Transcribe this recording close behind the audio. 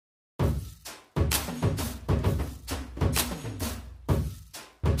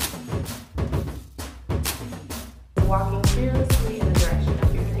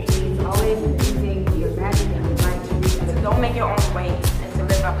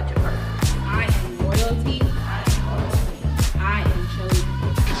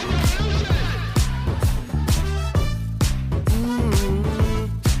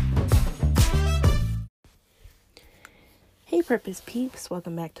Purpose peeps,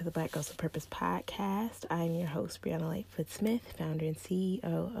 welcome back to the Black Girls of Purpose podcast. I am your host, Brianna Lightfoot Smith, founder and CEO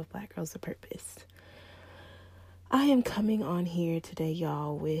of Black Girls of Purpose. I am coming on here today,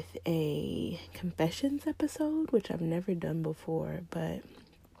 y'all, with a confessions episode, which I've never done before, but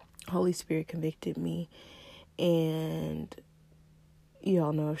Holy Spirit convicted me, and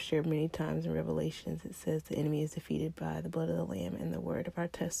y'all know I've shared many times in Revelations, it says the enemy is defeated by the blood of the Lamb and the word of our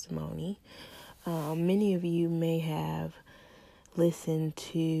testimony. Many of you may have listened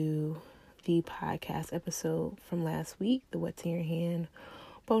to the podcast episode from last week, the What's in Your Hand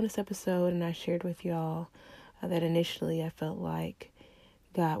bonus episode, and I shared with y'all that initially I felt like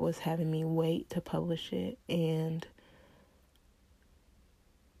God was having me wait to publish it, and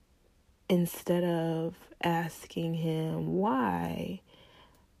instead of asking him why,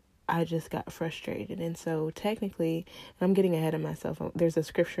 I just got frustrated. And so technically, I'm getting ahead of myself. There's a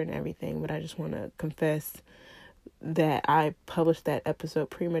scripture and everything, but I just want to confess that I published that episode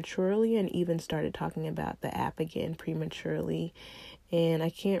prematurely and even started talking about the app again prematurely. And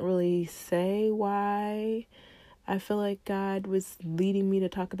I can't really say why I feel like God was leading me to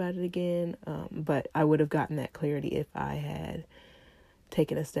talk about it again. But I would have gotten that clarity if I had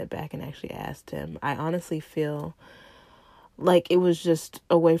taken a step back and actually asked him. I honestly feel like it was just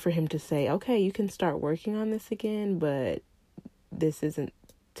a way for him to say, okay, you can start working on this again, but this isn't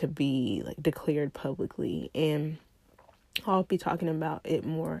to be like declared publicly. And I'll be talking about it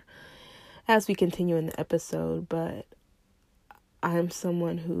more as we continue in the episode, but I'm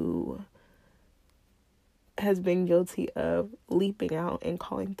someone who has been guilty of leaping out and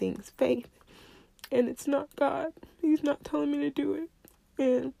calling things faith, and it's not God. He's not telling me to do it.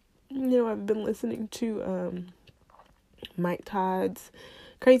 And I've been listening to Mike Todd's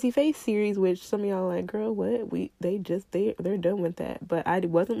Crazy Faith series, which some of y'all are like, girl, what? They're done with that. But I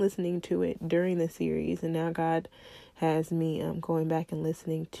wasn't listening to it during the series, and now God has me going back and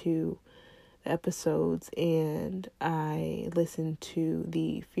listening to the episodes, and I listened to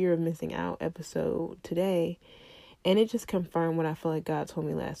the Fear of Missing Out episode today, and it just confirmed what I feel like God told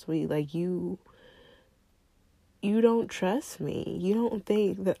me last week. Like, you don't trust me. You don't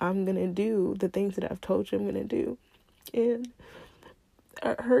think that I'm gonna do the things that I've told you I'm gonna do. And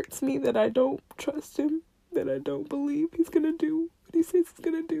it hurts me that I don't trust him, that I don't believe he's going to do what he says he's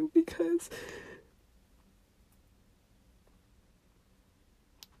going to do, because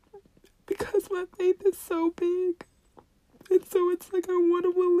my faith is so big. And so it's like I want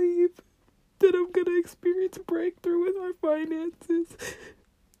to believe that I'm going to experience a breakthrough with our finances.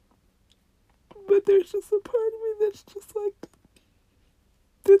 But there's just a part of me that's just like,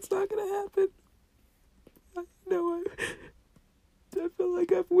 that's not going to happen. I know I feel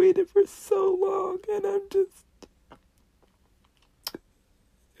like I've waited for so long, and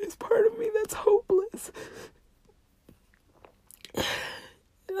there's part of me that's hopeless.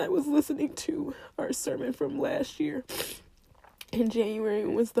 And I was listening to our sermon from last year in January.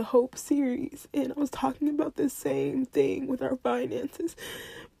 It was the Hope series, and I was talking about the same thing with our finances.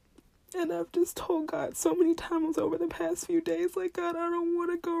 And I've just told God so many times over the past few days, like, God, I don't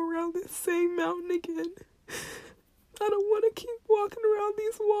want to go around this same mountain again. I don't want to keep walking around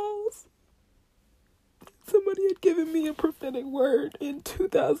these walls. Somebody had given me a prophetic word in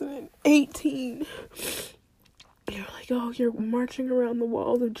 2018. They were like, oh, you're marching around the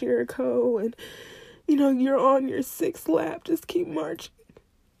walls of Jericho, and, you're on your 6th lap. Just keep marching.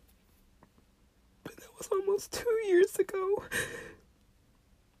 But that was almost 2 years ago.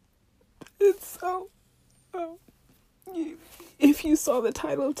 And so, if you saw the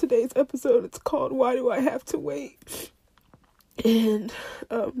title of today's episode, it's called Why Do I Have to Wait? And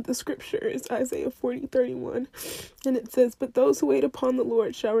the scripture is Isaiah 40:31, and it says, but those who wait upon the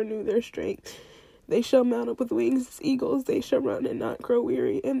Lord shall renew their strength. They shall mount up with wings as eagles. They shall run and not grow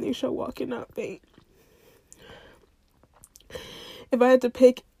weary, and they shall walk and not faint. If I had to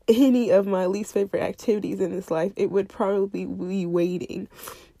pick any of my least favorite activities in this life, it would probably be waiting.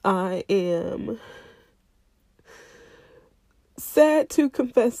 I am sad to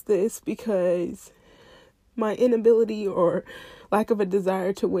confess this, because my inability or lack of a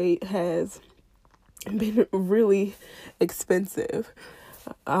desire to wait has been really expensive.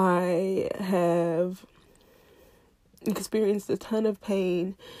 I have experienced a ton of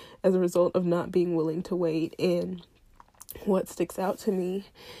pain as a result of not being willing to wait. And what sticks out to me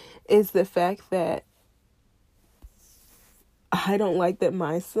is the fact that I don't like that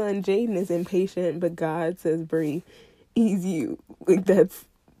my son Jaden is impatient, but God says, Bree, ease you. Like,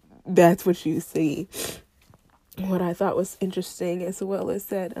 that's what you see. What I thought was interesting as well is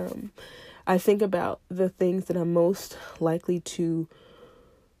that I think about the things that I'm most likely to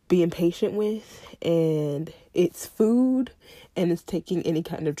being patient with, and it's food, and it's taking any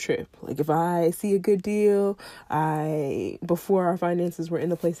kind of trip. Like if I see a good deal, before our finances were in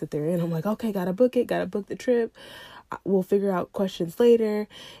the place that they're in, I'm like, okay, gotta book the trip. We'll figure out questions later,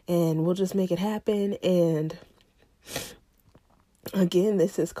 and we'll just make it happen. And again,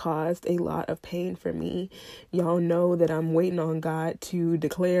 this has caused a lot of pain for me. Y'all know that I'm waiting on God to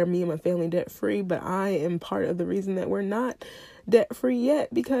declare me and my family debt free, but I am part of the reason that we're not debt free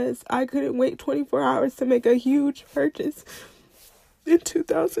yet, because I couldn't wait 24 hours to make a huge purchase in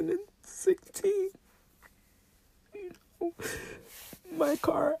 2016. You know, my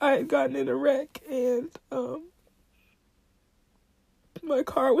car, I had gotten in a wreck, and my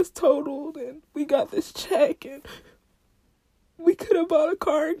car was totaled, and we got this check, and we could have bought a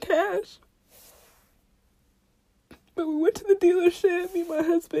car in cash. But we went to the dealership, me and my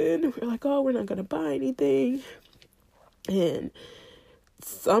husband, and we were like, oh, we're not going to buy anything. And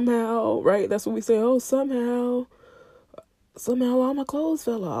somehow, right, that's what we say, oh, somehow all my clothes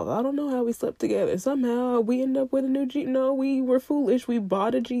fell off. I don't know how we slept together. Somehow we ended up with a new Jeep. No, we were foolish. We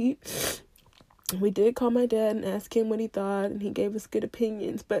bought a Jeep. We did call my dad and ask him what he thought, and he gave us good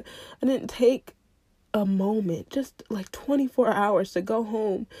opinions. But I didn't take a moment, just like 24 hours, to go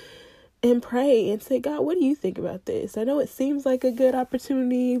home and pray and say, God, what do you think about this? I know it seems like a good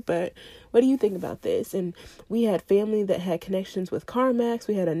opportunity, but what do you think about this? And we had family that had connections with CarMax.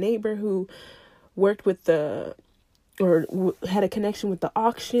 We had a neighbor who worked with had a connection with the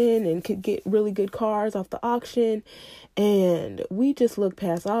auction and could get really good cars off the auction. And we just looked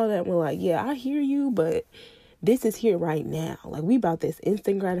past all of that and we're like, yeah, I hear you, but this is here right now. Like, we about this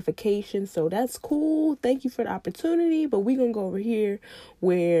instant gratification. So that's cool. Thank you for the opportunity. But we're going to go over here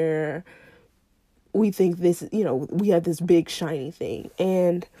where we think this, we have this big shiny thing.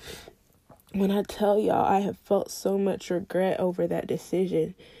 And when I tell y'all, I have felt so much regret over that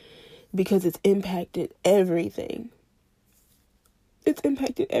decision because it's impacted everything. It's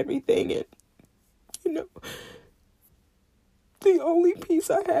impacted everything. And, the only peace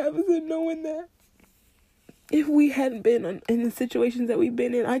I have is in knowing that if we hadn't been in the situations that we've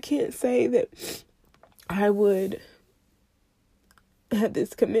been in, I can't say that I would have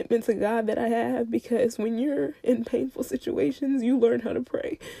this commitment to God that I have, because when you're in painful situations, you learn how to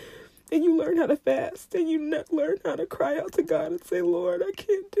pray and you learn how to fast and you learn how to cry out to God and say, Lord, I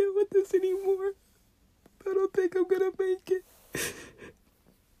can't deal with this anymore. I don't think I'm going to make it.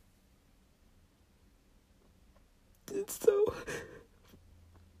 And so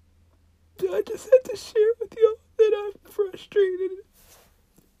I just had to share with y'all that I'm frustrated.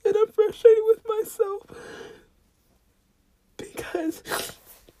 And I'm frustrated with myself. Because,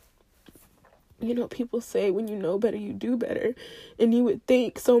 people say when you know better, you do better. And you would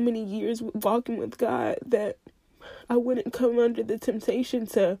think so many years walking with God that I wouldn't come under the temptation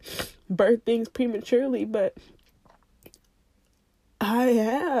to birth things prematurely. But I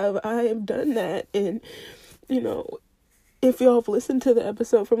have done that. And, if y'all have listened to the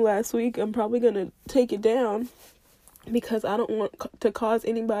episode from last week, I'm probably going to take it down because I don't want to cause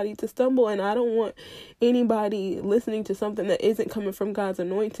anybody to stumble, and I don't want anybody listening to something that isn't coming from God's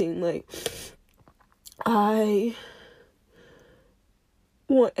anointing. Like, I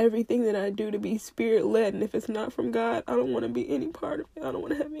want everything that I do to be spirit-led, and if it's not from God, I don't want to be any part of it. I don't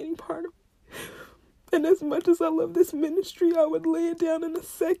want to have any part of it. And as much as I love this ministry, I would lay it down in a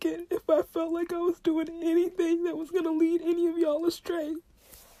second if I felt like I was doing anything that was going to lead any of y'all astray.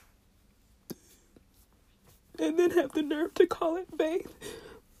 And then have the nerve to call it faith.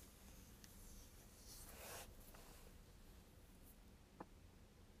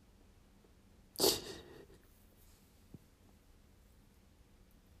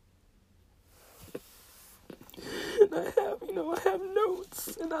 And I have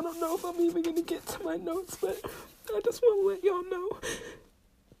notes, and I don't know if I'm even going to get to my notes, but I just want to let y'all know,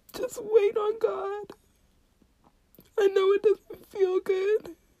 just wait on God. I know it doesn't feel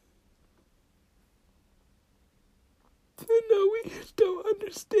good. I know we don't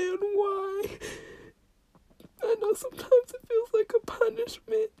understand why. I know sometimes it feels like a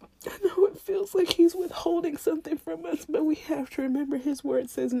punishment. I know it feels like he's withholding something from us, but we have to remember his word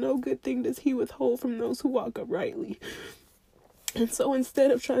says no good thing does he withhold from those who walk uprightly. And so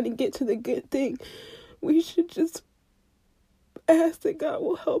instead of trying to get to the good thing, we should just ask that God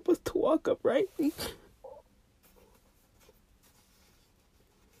will help us to walk uprightly.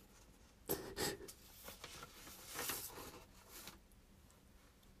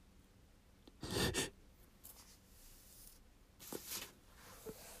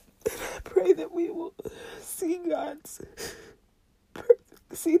 Pray that we will see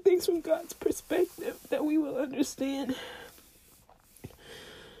things from God's perspective, that we will understand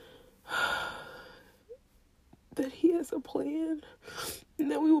he has a plan, and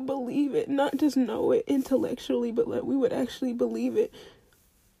that we will believe it, not just know it intellectually, but that we would actually believe it.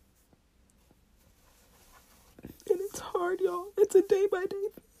 And it's hard, y'all. It's a day-by-day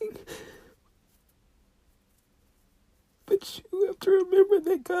thing. But you have to remember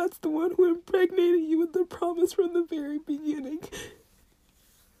that God's the one who impregnated you with the promise from the very beginning.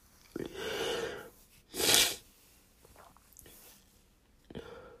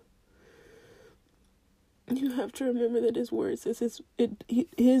 You have to remember that his word says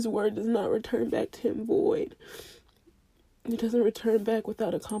his word does not return back to him void. It doesn't return back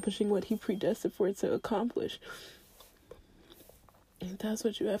without accomplishing what he predestined for it to accomplish. And that's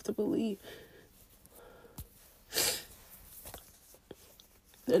what you have to believe.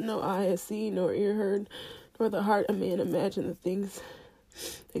 That no eye has seen, nor ear heard, nor the heart of man imagined the things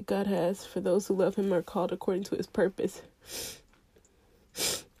that God has for those who love him are called according to his purpose.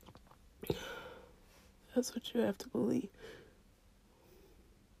 That's what you have to believe.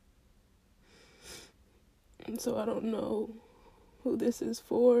 And so I don't know who this is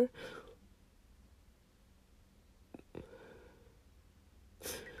for.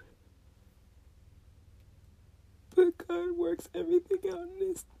 But God works everything out in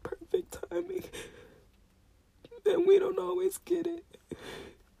his perfect timing. And we don't always get it.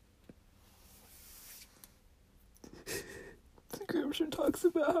 Scripture talks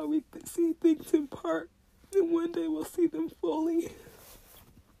about how we see things in part, and one day we'll see them fully.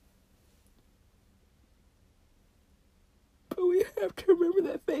 But we have to remember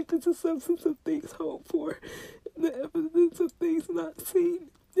that faith is the substance of things hoped for, and the evidence of things not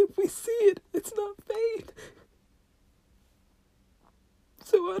seen. If we see it, it's not faith.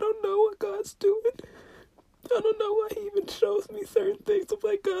 So I don't know what God's doing. I don't know why he even shows me certain things. I'm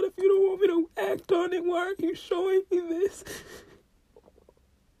like, God, if you don't want me to act on it, why are you showing me this?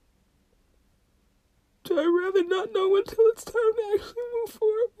 So I'd rather not know until it's time to actually move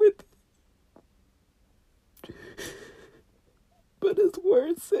forward with it. But his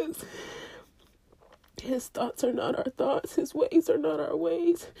word says, his thoughts are not our thoughts. His ways are not our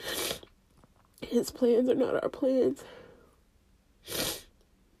ways. His plans are not our plans.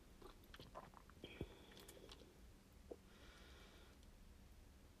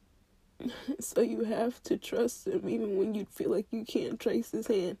 So you have to trust him even when you feel like you can't trace his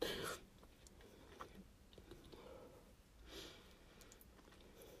hand.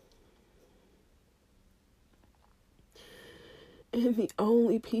 And the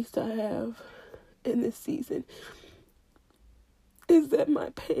only peace I have in this season is that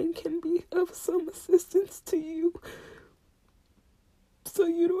my pain can be of some assistance to you. So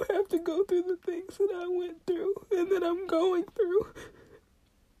you don't have to go through the things that I went through and that I'm going through.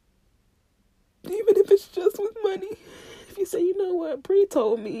 Even if it's just with money. If you say, you know what, Bree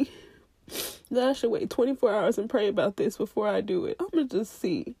told me that I should wait 24 hours and pray about this before I do it, I'm going to just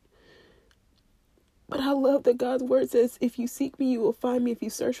see. But I love that God's word says, if you seek me, you will find me. If you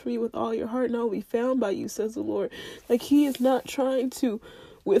search for me with all your heart, and I will be found by you, says the Lord. Like, he is not trying to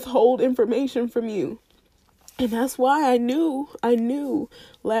withhold information from you. And that's why I knew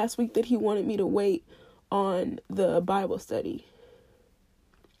last week that he wanted me to wait on the Bible study.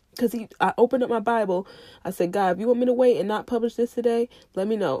 Because I opened up my Bible. I said, God, if you want me to wait and not publish this today, let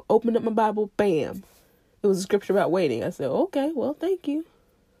me know. Opened up my Bible, bam. It was a scripture about waiting. I said, okay, well, thank you.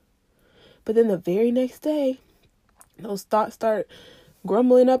 But then the very next day, those thoughts start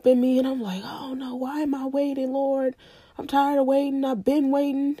grumbling up in me. And I'm like, oh no, why am I waiting, Lord? I'm tired of waiting. I've been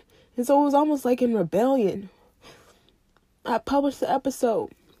waiting. And so it was almost like in rebellion. I published the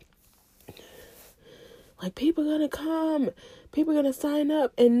episode. Like, people gonna come. People gonna sign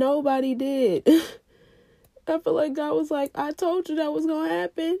up. And nobody did. I feel like God was like, I told you that was gonna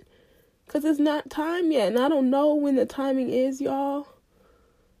happen. Because it's not time yet. And I don't know when the timing is, y'all.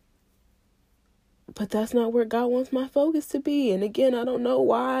 But that's not where God wants my focus to be. And again, I don't know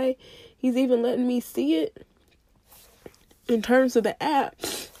why he's even letting me see it. In terms of the app,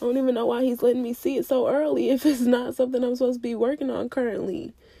 I don't even know why he's letting me see it so early if it's not something I'm supposed to be working on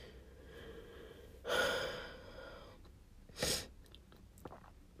currently.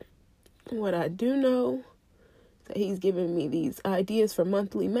 What I do know is that he's giving me these ideas for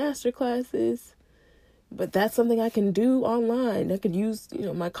monthly masterclasses. But that's something I can do online. I could use,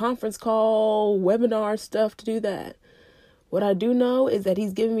 my conference call, webinar stuff to do that. What I do know is that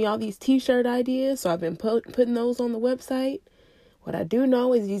he's giving me all these t-shirt ideas. So I've been putting those on the website. What I do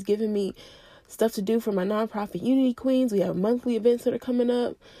know is he's giving me stuff to do for my nonprofit Unity Queens. We have monthly events that are coming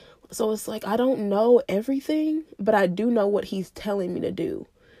up. So it's like, I don't know everything, but I do know what he's telling me to do.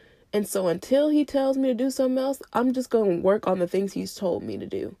 And so until he tells me to do something else, I'm just going to work on the things he's told me to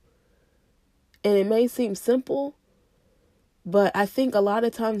do. And it may seem simple, But I think a lot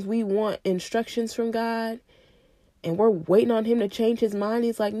of times we want instructions from God and we're waiting on him to change his mind.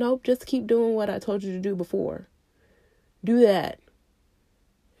 He's like, nope, just keep doing what I told you to do before. Do that.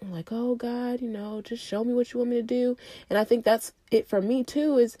 I'm like, oh God, just show me what you want me to do. And I think that's it for me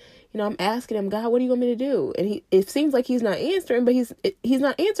too, is, I'm asking him, God, what do you want me to do? And it seems like he's not answering, but he's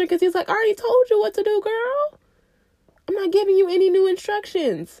not answering because he's like, I already told you what to do, girl. I'm not giving you any new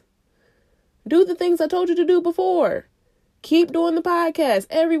instructions. Do the things I told you to do before. Keep doing the podcast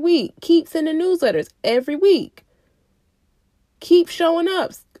every week. Keep sending newsletters every week. Keep showing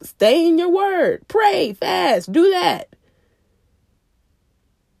up. Stay in your word. Pray, fast, do that.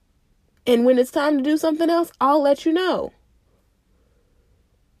 And when it's time to do something else, I'll let you know.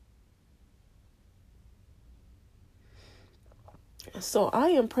 So I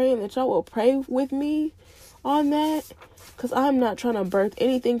am praying that y'all will pray with me on that, because I'm not trying to birth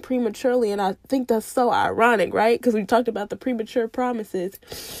anything prematurely. And I think that's so ironic, right? Because we talked about the premature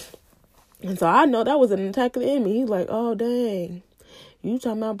promises. And so I know that was an attack of the enemy. He's like, oh, dang. You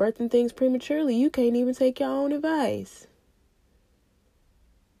talking about birthing things prematurely. You can't even take your own advice.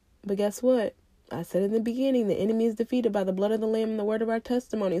 But guess what? I said in the beginning, the enemy is defeated by the blood of the Lamb and the word of our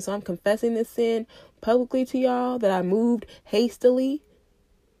testimony. So I'm confessing this sin publicly to y'all, that I moved hastily.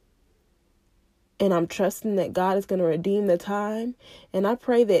 And I'm trusting that God is going to redeem the time. And I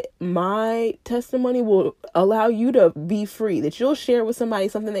pray that my testimony will allow you to be free, that you'll share with somebody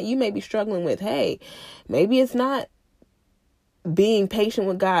something that you may be struggling with. Hey, maybe it's not being patient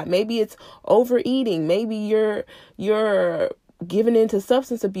with God. Maybe it's overeating. Maybe you're giving into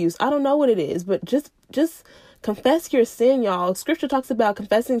substance abuse. I don't know what it is, but just confess your sin, y'all. Scripture talks about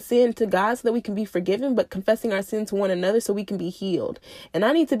confessing sin to God so that we can be forgiven, but confessing our sin to one another so we can be healed. And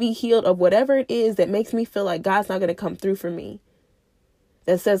I need to be healed of whatever it is that makes me feel like God's not going to come through for me.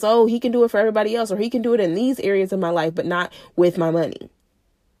 That says, oh, he can do it for everybody else, or he can do it in these areas of my life, but not with my money.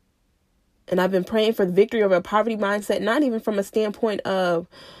 And I've been praying for the victory over a poverty mindset, not even from a standpoint of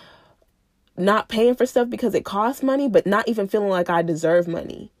not paying for stuff because it costs money, but not even feeling like I deserve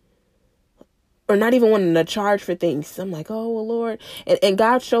money. Or not even wanting to charge for things. I'm like, oh, well, Lord. And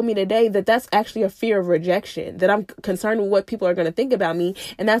God showed me today that that's actually a fear of rejection, that I'm concerned with what people are going to think about me.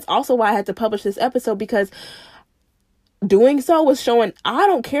 And that's also why I had to publish this episode, because doing so was showing I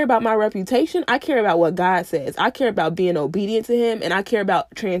don't care about my reputation. I care about what God says. I care about being obedient to him, and I care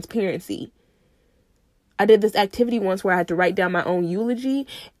about transparency. I did this activity once where I had to write down my own eulogy.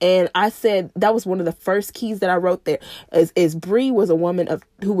 And I said that was one of the first keys that I wrote there is Bree was a woman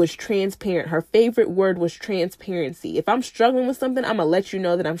who was transparent. Her favorite word was transparency. If I'm struggling with something, I'm going to let you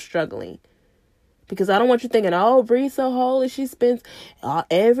know that I'm struggling. Because I don't want you thinking, oh, Bree's so holy. She spends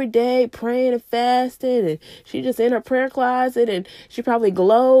every day praying and fasting, and she just in her prayer closet and she probably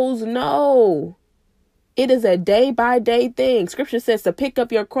glows. No, it is a day by day thing. Scripture says to pick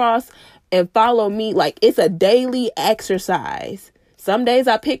up your cross and follow me. Like, it's a daily exercise. Some days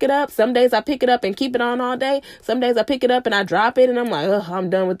I pick it up. Some days I pick it up and keep it on all day. Some days I pick it up and I drop it and I'm like, oh, I'm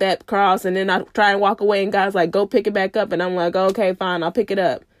done with that cross. And then I try and walk away and God's like, go pick it back up. And I'm like, okay, fine, I'll pick it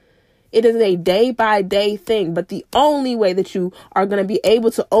up. It is a day by day thing. But the only way that you are going to be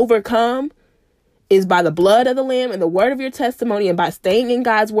able to overcome is by the blood of the Lamb and the word of your testimony, and by staying in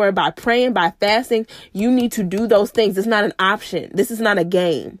God's word, by praying, by fasting. You need to do those things. It's not an option. This is not a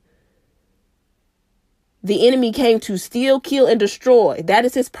game. The enemy came to steal, kill, and destroy. That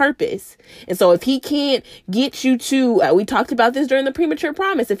is his purpose. And so if he can't get you to, we talked about this during the premature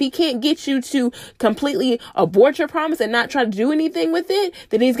promise, if he can't get you to completely abort your promise and not try to do anything with it,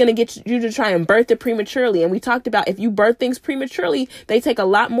 then he's going to get you to try and birth it prematurely. And we talked about if you birth things prematurely, they take a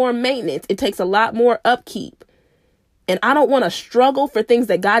lot more maintenance. It takes a lot more upkeep. And I don't want to struggle for things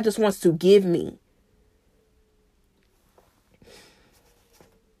that God just wants to give me.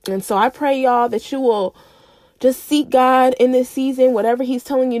 And so I pray, y'all, that you will just seek God in this season, whatever he's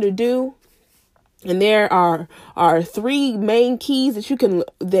telling you to do. And there are three main keys that you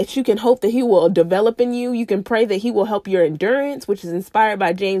can hope that he will develop in you. You can pray that he will help your endurance, which is inspired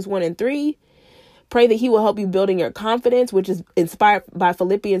by James 1:3. Pray that he will help you building your confidence, which is inspired by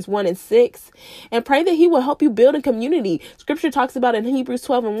Philippians 1:6. And pray that he will help you build a community. Scripture talks about in Hebrews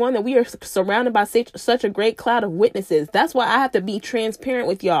 12:1 that we are surrounded by such a great cloud of witnesses. That's why I have to be transparent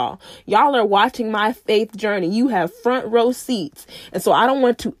with y'all. Y'all are watching my faith journey. You have front row seats. And so I don't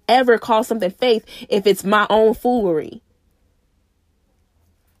want to ever call something faith if it's my own foolery.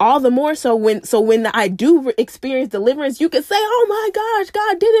 All the more so when I do experience deliverance, you can say, oh my gosh,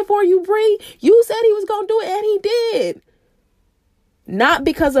 God did it for you, Bree. You said he was going to do it, and he did. Not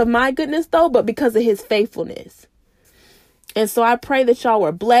because of my goodness, though, but because of his faithfulness. And so I pray that y'all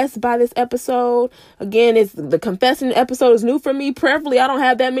were blessed by this episode. Again, the confessing episode is new for me. Prayerfully, I don't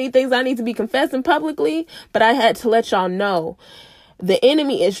have that many things I need to be confessing publicly, but I had to let y'all know the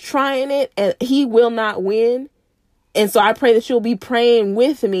enemy is trying it and he will not win. And so I pray that you'll be praying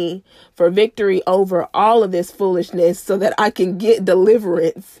with me for victory over all of this foolishness so that I can get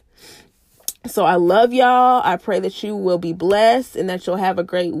deliverance. So I love y'all. I pray that you will be blessed and that you'll have a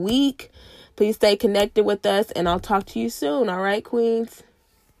great week. Please stay connected with us, and I'll talk to you soon. All right, queens?